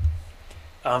happen.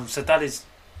 So that is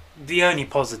the only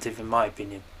positive in my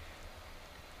opinion.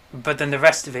 But then the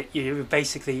rest of it, you're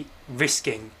basically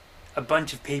risking a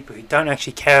bunch of people who don't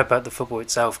actually care about the football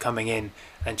itself coming in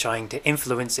and trying to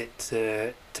influence it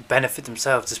to benefit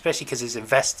themselves, especially because it's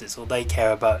investors. All they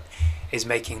care about is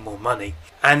making more money.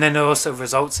 And then it also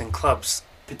results in clubs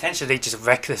potentially just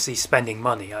recklessly spending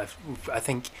money. I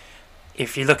think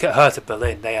if you look at Hertha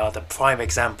Berlin, they are the prime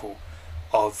example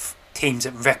of teams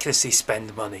that recklessly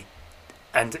spend money,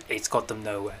 and it's got them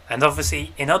nowhere. And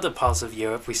obviously in other parts of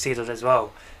Europe we see that as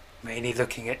well, mainly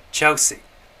looking at Chelsea.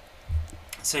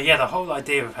 So yeah, the whole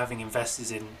idea of having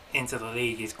investors into the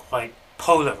league is quite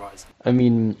polarizing. I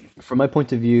mean, from my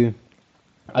point of view,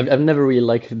 I've never really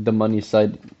liked the money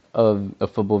side of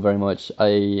football very much.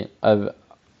 I've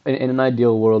in an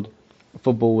ideal world,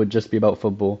 football would just be about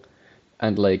football,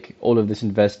 and like all of this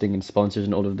investing and sponsors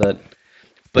and all of that.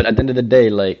 But at the end of the day,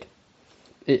 like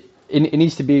it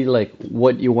needs to be like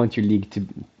what you want your league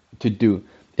to do.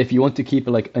 If you want to keep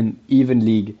like an even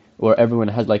league where everyone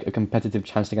has like a competitive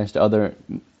chance against the other,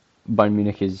 Bayern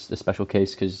Munich is a special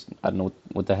case because I don't know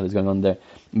what the hell is going on there.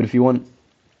 But if you want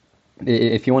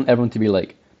everyone to be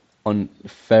like on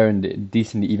fair and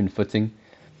decently even footing,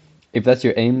 if that's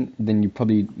your aim, then you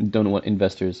probably don't want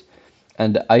investors.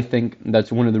 And I think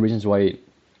that's one of the reasons why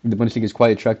the Bundesliga is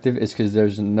quite attractive, is because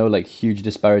there's no like huge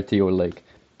disparity or like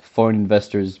foreign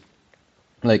investors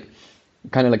like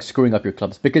kind of like screwing up your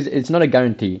clubs, because it's not a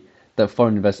guarantee that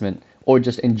foreign investment or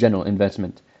just in general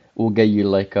investment will get you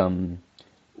like in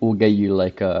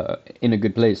a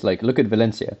good place. Like look at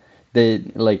Valencia. They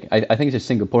like I think it's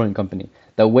a Singaporean company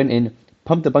that went in,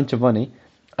 pumped a bunch of money,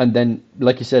 and then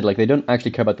like you said, like they don't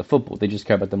actually care about the football, they just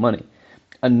care about the money.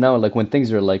 And now like when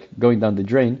things are like going down the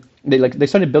drain, they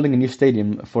started building a new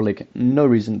stadium for like no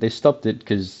reason. They stopped it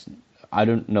because I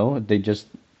don't know, they just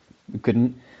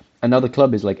couldn't. And now the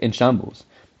club is like in shambles.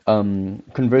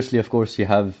 Conversely, of course, you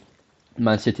have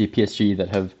Man City, PSG that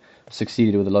have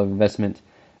succeeded with a lot of investment.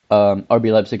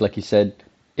 RB Leipzig, like you said,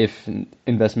 if heavy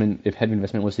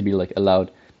investment was to be like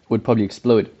allowed, would probably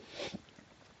explode.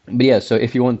 But yeah, so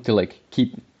if you want to like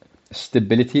keep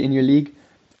stability in your league,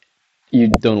 you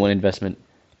don't want investment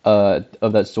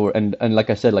of that sort. And like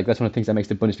I said, like that's one of the things that makes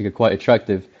the Bundesliga quite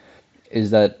attractive,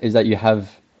 is that you have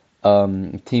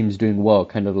teams doing well,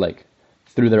 kind of like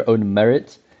through their own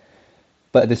merit.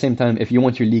 But at the same time, if you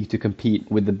want your league to compete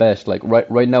with the best, like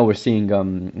right now we're seeing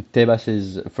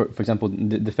Tebas's, for example,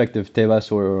 the effect of Tebas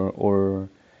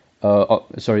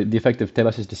the effect of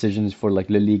Tebas's decisions for like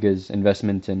La Liga's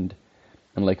investment and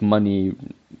like money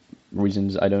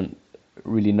reasons. I don't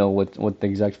really know what the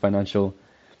exact financial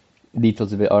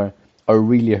details of it are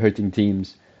really hurting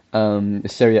teams.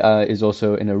 Serie A is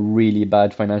also in a really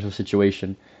bad financial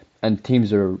situation, and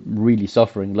teams are really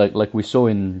suffering. Like we saw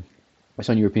in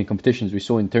European competitions, we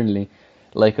saw internally,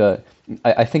 like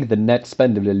I think the net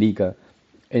spend of La Liga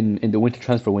in the winter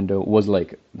transfer window was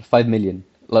like 5 million.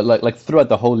 Like throughout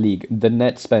the whole league, the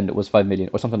net spend was 5 million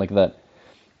or something like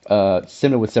that.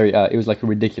 Similar with Serie A, it was like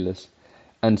ridiculous.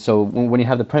 And so when you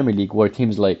have the Premier League, where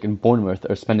teams like in Bournemouth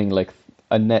are spending like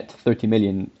a net 30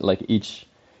 million like each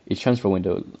transfer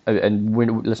window, and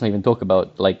let's not even talk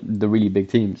about like the really big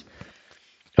teams.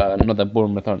 Not that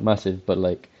Bournemouth aren't massive, but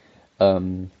like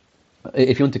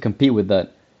if you want to compete with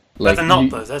that, like, but they're not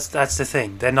though. That's the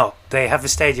thing. They're not. They have a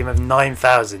stadium of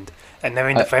 9,000, and they're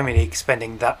in the Premier League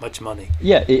spending that much money.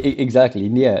 Yeah, exactly.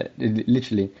 Yeah,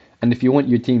 literally. And if you want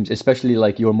your teams, especially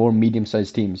like your more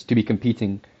medium-sized teams, to be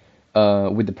competing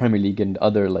with the Premier League and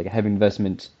other like heavy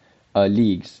investment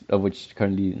leagues, of which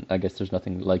currently I guess there's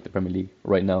nothing like the Premier League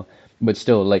right now, but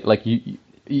still, like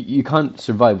you can't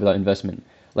survive without investment.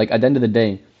 Like at the end of the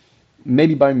day,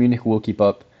 maybe Bayern Munich will keep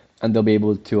up and they'll be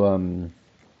able to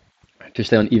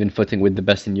stay on even footing with the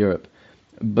best in Europe.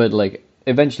 But like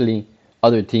eventually,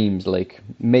 other teams like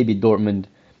maybe Dortmund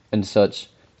and such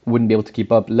wouldn't be able to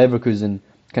keep up. Leverkusen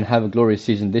can have a glorious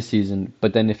season this season,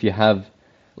 but then if you have,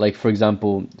 like for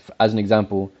example, as an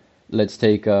example, let's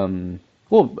take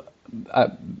well, I, I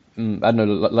don't know,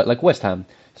 like West Ham.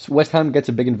 So West Ham gets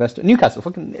a big investor. Newcastle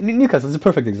is a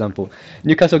perfect example.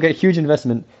 Newcastle get huge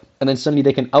investment, and then suddenly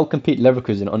they can outcompete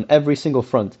Leverkusen on every single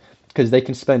front because they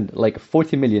can spend like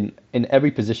 40 million in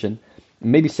every position,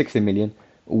 maybe 60 million,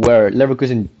 where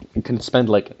Leverkusen can spend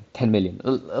like 10 million.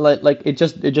 Like it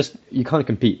just you can't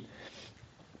compete.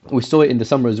 We saw it in the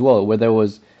summer as well, where there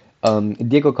was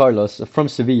Diego Carlos from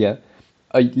Sevilla,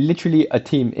 literally a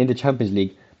team in the Champions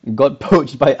League, got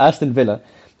poached by Aston Villa,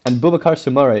 and Boubacar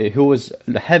Soumaré, who was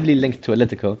heavily linked to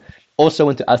Atletico, also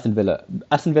went to Aston Villa.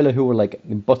 Aston Villa, who were like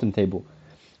bottom table.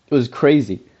 It was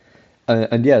crazy.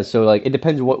 And yeah, so like it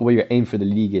depends where your aim for the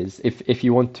league is. If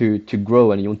you want to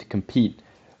grow and you want to compete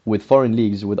with foreign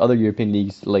leagues, with other European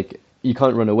leagues, like you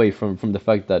can't run away from the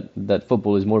fact that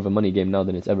football is more of a money game now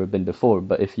than it's ever been before.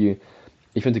 But if you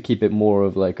want to keep it more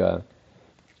of like a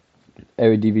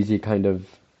Eredivisie kind of,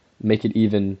 make it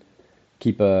even,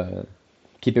 keep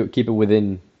it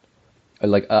within,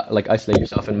 like isolate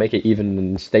yourself and make it even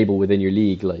and stable within your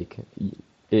league. Like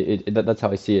that's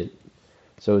how I see it.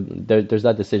 So there's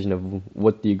that decision of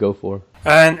what do you go for.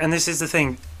 And this is the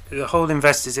thing, the whole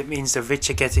investors, it means the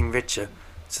rich are getting richer.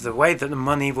 So the way that the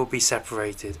money will be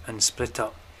separated and split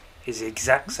up is the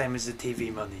exact same as the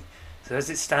TV money. So as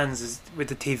it stands with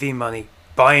the TV money,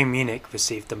 Bayern Munich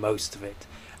received the most of it.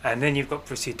 And then you've got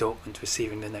Borussia Dortmund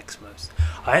receiving the next most.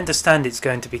 I understand it's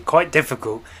going to be quite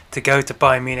difficult to go to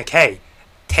Bayern Munich, hey,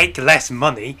 take less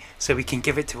money so we can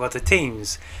give it to other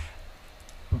teams.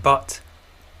 But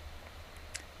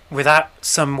without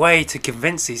some way to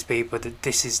convince these people that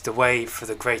this is the way for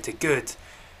the greater good,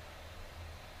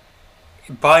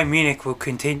 Bayern Munich will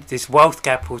continue, this wealth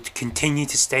gap will continue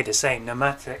to stay the same, no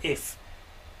matter if,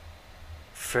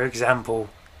 for example,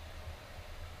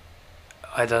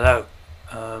 I don't know,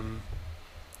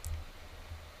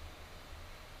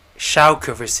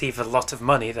 Schalke receive a lot of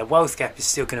money, the wealth gap is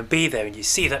still going to be there, and you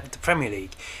see that with the Premier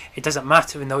League. It doesn't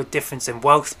matter, no difference in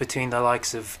wealth between the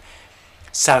likes of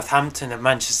Southampton and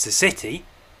Manchester City.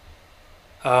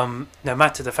 No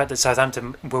matter the fact that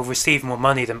Southampton will receive more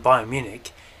money than Bayern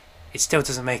Munich, it still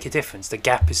doesn't make a difference. The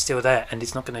gap is still there, and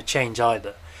it's not going to change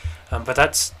either. But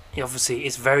that's obviously,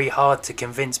 it's very hard to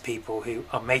convince people who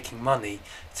are making money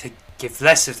to give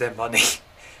less of their money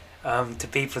to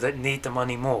people that need the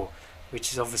money more,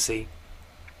 which is obviously.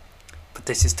 But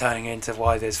this is turning into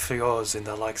why there's flaws in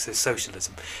the likes of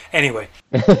socialism. Anyway,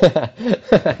 we're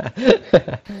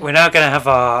now going to have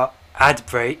our ad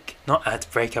break. Not ad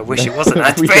break, I wish it was an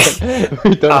ad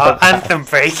break. Our anthem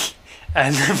break.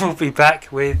 And then we'll be back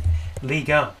with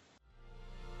Liga.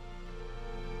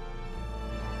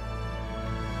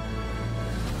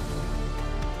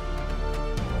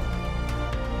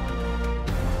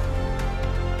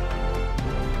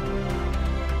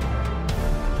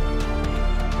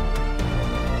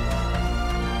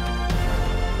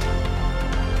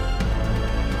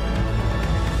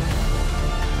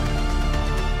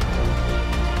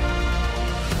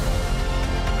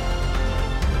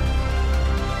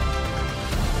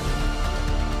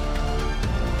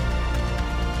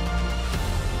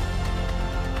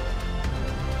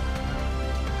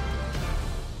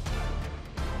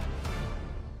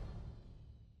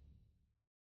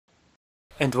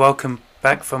 And welcome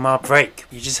back from our break.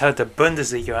 You just heard the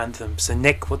Bundesliga anthem. So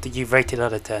Nick, what did you rate it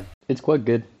out of 10? It's quite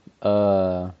good.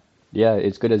 Yeah,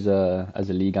 it's good as a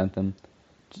league anthem.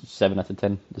 7 out of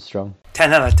 10. It's strong.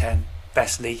 10 out of 10.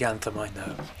 Best league anthem I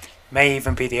know. May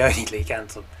even be the only league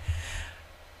anthem.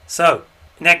 So,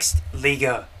 next,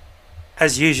 Liga.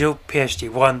 As usual,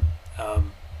 PSG won.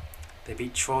 They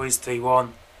beat Troyes 3-1.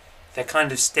 They're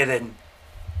kind of still in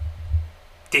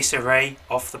disarray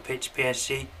off the pitch,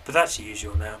 PSG, but that's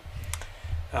usual now.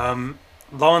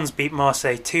 Lens beat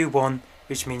Marseille 2-1,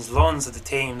 which means Lens are the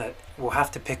team that will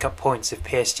have to pick up points if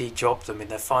PSG drop them in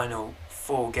their final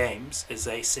 4 games, as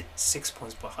they sit 6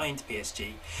 points behind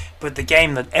PSG. But the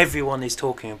game that everyone is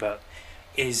talking about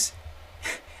is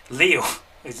Lyon.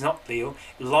 It's not Lyon.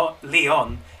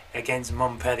 Lyon against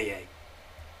Montpellier,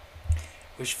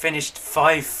 which finished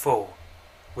 5-4,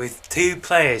 with 2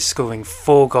 players scoring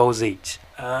 4 goals each.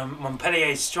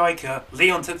 Montpellier's striker,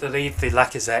 Lyon took the lead through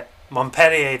Lacazette.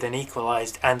 Montpellier then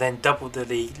equalised and then doubled the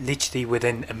lead literally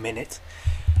within a minute.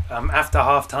 After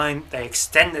half time, they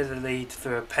extended the lead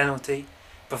through a penalty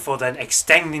before then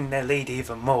extending their lead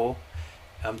even more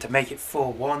to make it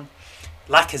 4-1.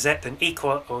 Lacazette then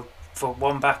for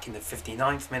one back in the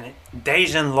 59th minute.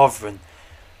 Dejan Lovren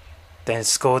then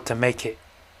scored to make it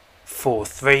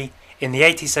 4-3. In the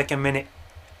 82nd minute,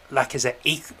 Lacazette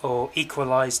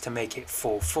equalised to make it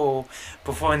 4-4.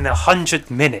 Before in the 100th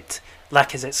minute,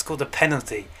 Lacazette scored a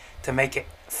penalty to make it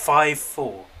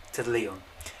 5-4 to Lyon.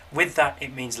 With that,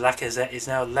 it means Lacazette is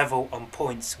now level on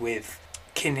points with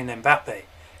Kylian Mbappe.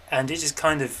 And it just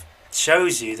kind of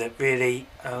shows you that really...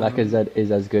 Lacazette is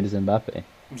as good as Mbappe.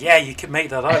 Yeah, you could make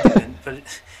that argument, but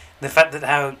the fact that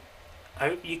how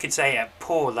you could say how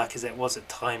poor Lacazette was at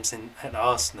times at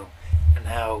Arsenal, and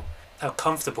how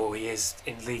comfortable he is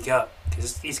in Liga,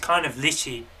 because he's kind of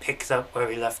literally picked up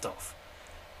where he left off.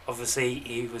 Obviously,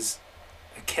 he was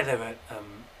a killer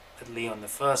at Lyon the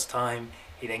first time.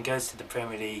 He then goes to the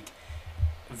Premier League,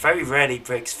 very rarely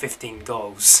breaks 15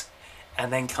 goals,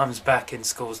 and then comes back and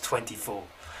scores 24.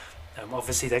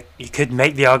 Obviously, that you could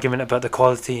make the argument about the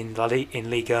quality in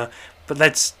Liga, but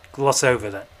let's gloss over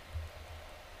that.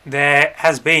 There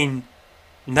has been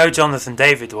no Jonathan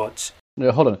David watch.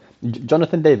 No, hold on,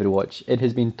 Jonathan David watch. It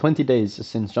has been 20 days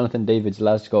since Jonathan David's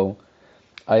last goal.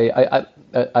 I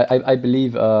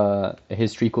believe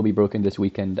his streak will be broken this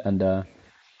weekend, and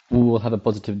we will have a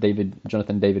positive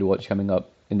Jonathan David watch coming up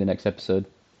in the next episode.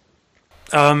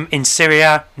 In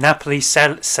Syria, Napoli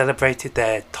celebrated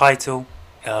their title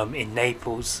in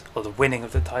Naples, or the winning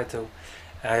of the title,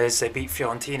 as they beat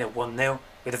Fiorentina 1-0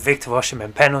 with a Victor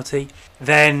Osimhen penalty.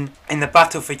 Then in the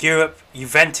battle for Europe,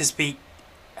 Juventus beat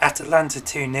Atalanta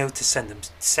 2-0 to send them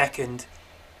second.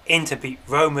 Inter beat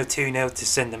Roma 2-0 to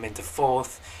send them into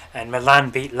fourth, and Milan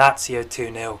beat Lazio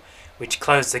 2-0, which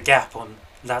closed the gap on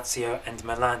Lazio and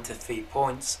Milan to 3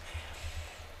 points.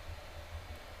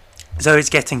 So it's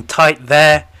getting tight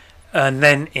there. And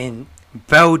then in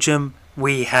Belgium,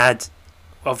 we had,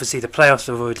 obviously the playoffs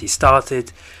have already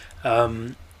started.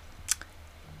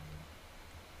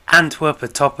 Antwerp are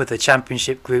top of the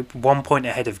championship group, 1 point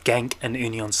ahead of Genk and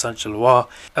Union Saint-Gilloise.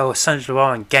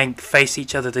 Saint-Gilloise and Genk face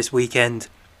each other this weekend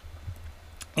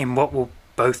in what will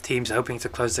both teams hoping to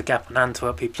close the gap on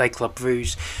Antwerp, who play Club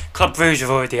Brugge. Club Brugge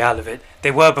are already out of it.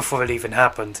 They were before it even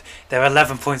happened. They're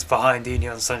 11 points behind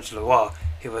Union Saint-Gilloise,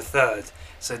 who are third.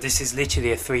 So this is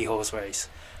literally a 3-horse race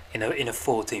in a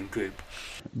 4-team group.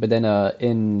 But then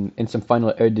in some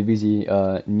final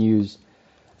Eredivisie news,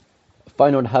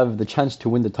 Feyenoord have the chance to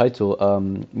win the title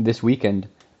this weekend,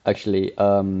 actually,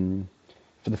 for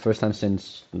the first time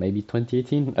since maybe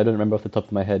 2018. I don't remember off the top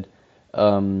of my head.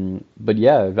 But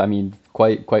yeah, I mean,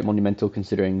 quite monumental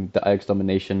considering the Ajax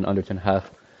domination under Ten Hag,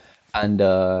 and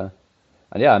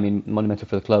yeah, I mean, monumental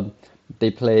for the club. They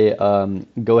play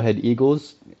Go Ahead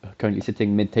Eagles, currently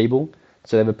sitting mid-table,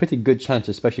 so they have a pretty good chance,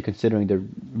 especially considering their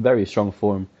very strong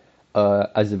form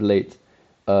as of late.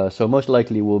 So most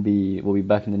likely we'll be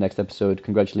back in the next episode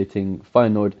congratulating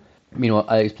Feyenoord. Meanwhile,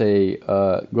 Ajax play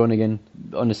Groningen.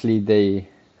 Honestly, they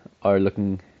are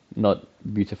looking not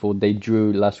beautiful. They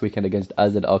drew last weekend against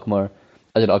AZ Alkmaar.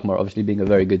 AZ Alkmaar obviously being a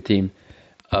very good team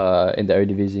in the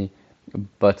Eredivisie.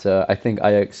 But I think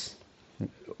Ajax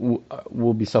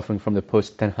will be suffering from the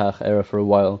post-Ten Hag era for a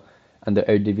while, and the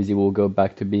Eredivisie will go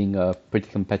back to being a pretty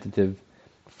competitive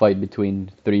fight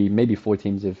between 3, maybe 4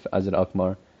 teams if AZ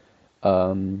Alkmaar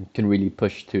can really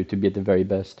push to be at the very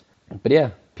best. But yeah,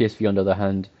 PSV on the other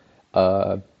hand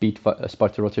beat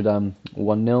Sparta Rotterdam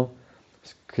 1-0,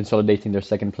 consolidating their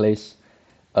second place.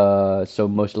 So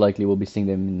most likely we'll be seeing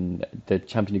them in the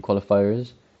Champions League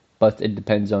qualifiers, but it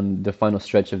depends on the final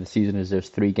stretch of the season, as there's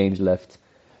 3 games left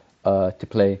to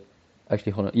play.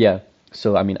 Actually, hold on. Yeah,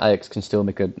 so I mean, Ajax can still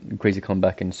make a crazy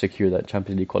comeback and secure that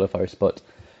Champions League qualifier spot.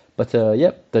 But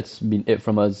yeah, that's been it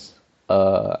from us,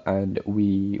 and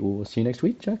we will see you next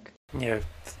week, Jack. Yeah,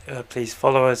 please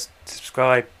follow us,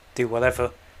 subscribe, do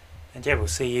whatever, and yeah, we'll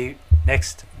see you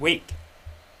next week.